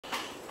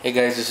Hey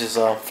guys, this is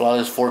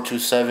Flawless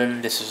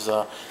 427. This is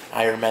the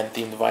Iron Man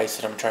themed device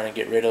that I'm trying to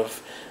get rid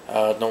of.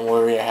 Don't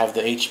worry, I have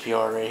the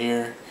HPR right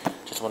here.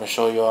 Just want to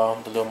show you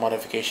all the little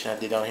modification I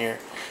did on here.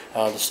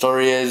 The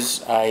story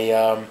is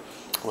I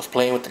was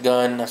playing with the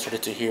gun. I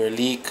started to hear a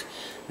leak.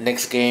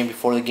 Next game,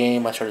 before the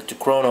game, I started to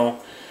chrono.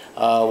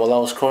 While I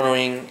was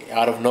chronoing,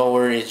 out of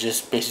nowhere, it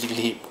just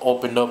basically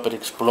opened up and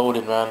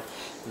exploded, man.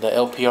 The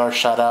LPR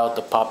shot out,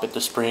 the poppet, the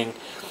spring.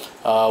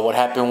 What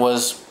happened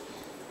was,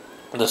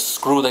 the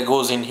screw that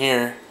goes in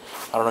here,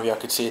 I don't know if y'all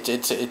could see it,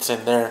 it's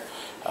in there.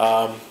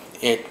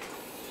 It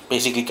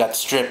basically got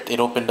stripped. It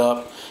opened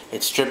up,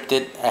 it stripped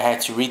it. I had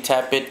to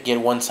retap it,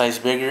 get one size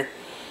bigger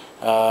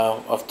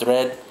of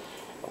thread.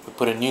 We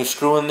put a new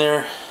screw in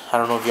there. I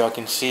don't know if y'all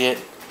can see it.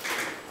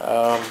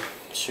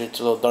 Sure,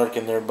 it's a little dark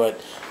in there, but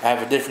I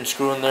have a different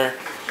screw in there.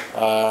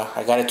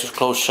 I got it to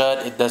close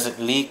shut. It doesn't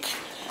leak.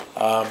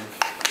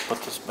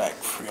 Put this back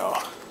for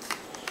y'all.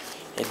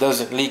 It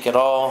doesn't leak at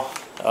all.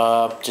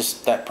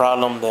 Just that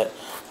problem that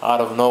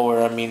out of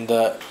nowhere, I mean,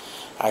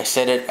 I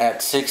set it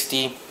at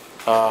 60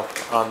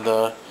 on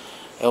the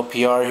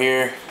LPR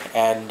here,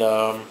 and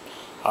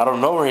out of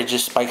nowhere it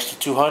just spikes to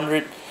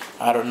 200.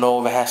 I don't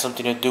know if it has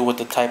something to do with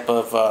the type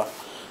of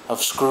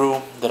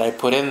screw that I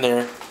put in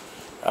there.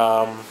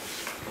 I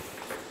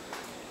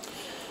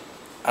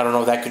don't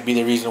know if that could be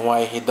the reason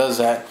why it does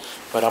that,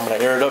 but I'm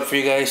gonna air it up for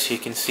you guys so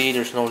you can see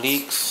there's no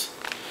leaks.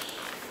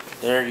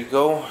 There you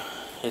go.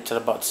 It's at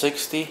about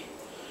 60,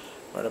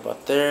 right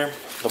about there.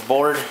 The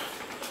board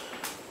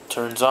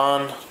turns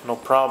on, no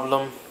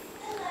problem.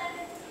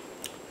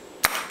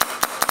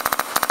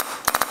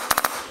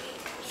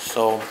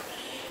 So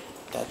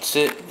that's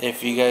it.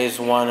 If you guys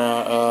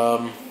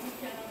wanna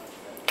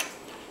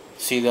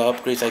see the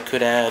upgrades I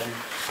could add,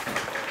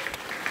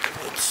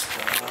 it's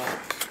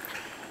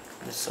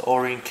the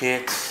O-ring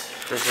kit.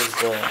 This is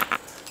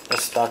the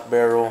stock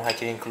barrel. I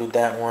can include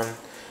that one.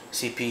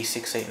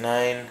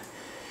 CP689.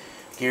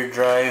 Gear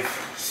drive,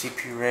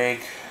 CP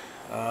reg,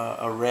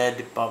 a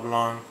red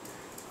Babalong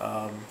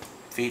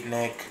feed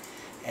neck,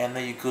 and the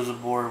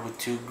Yakuza board with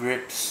 2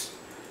 grips,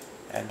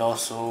 and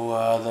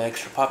also the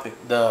extra poppet,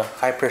 the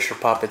high pressure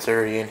poppet's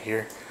already in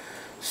here.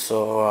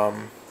 So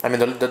I mean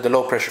the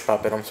low pressure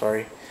poppet, I'm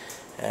sorry.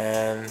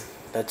 And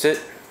that's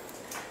it.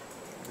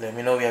 Let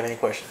me know if you have any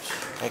questions.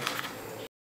 Thank you.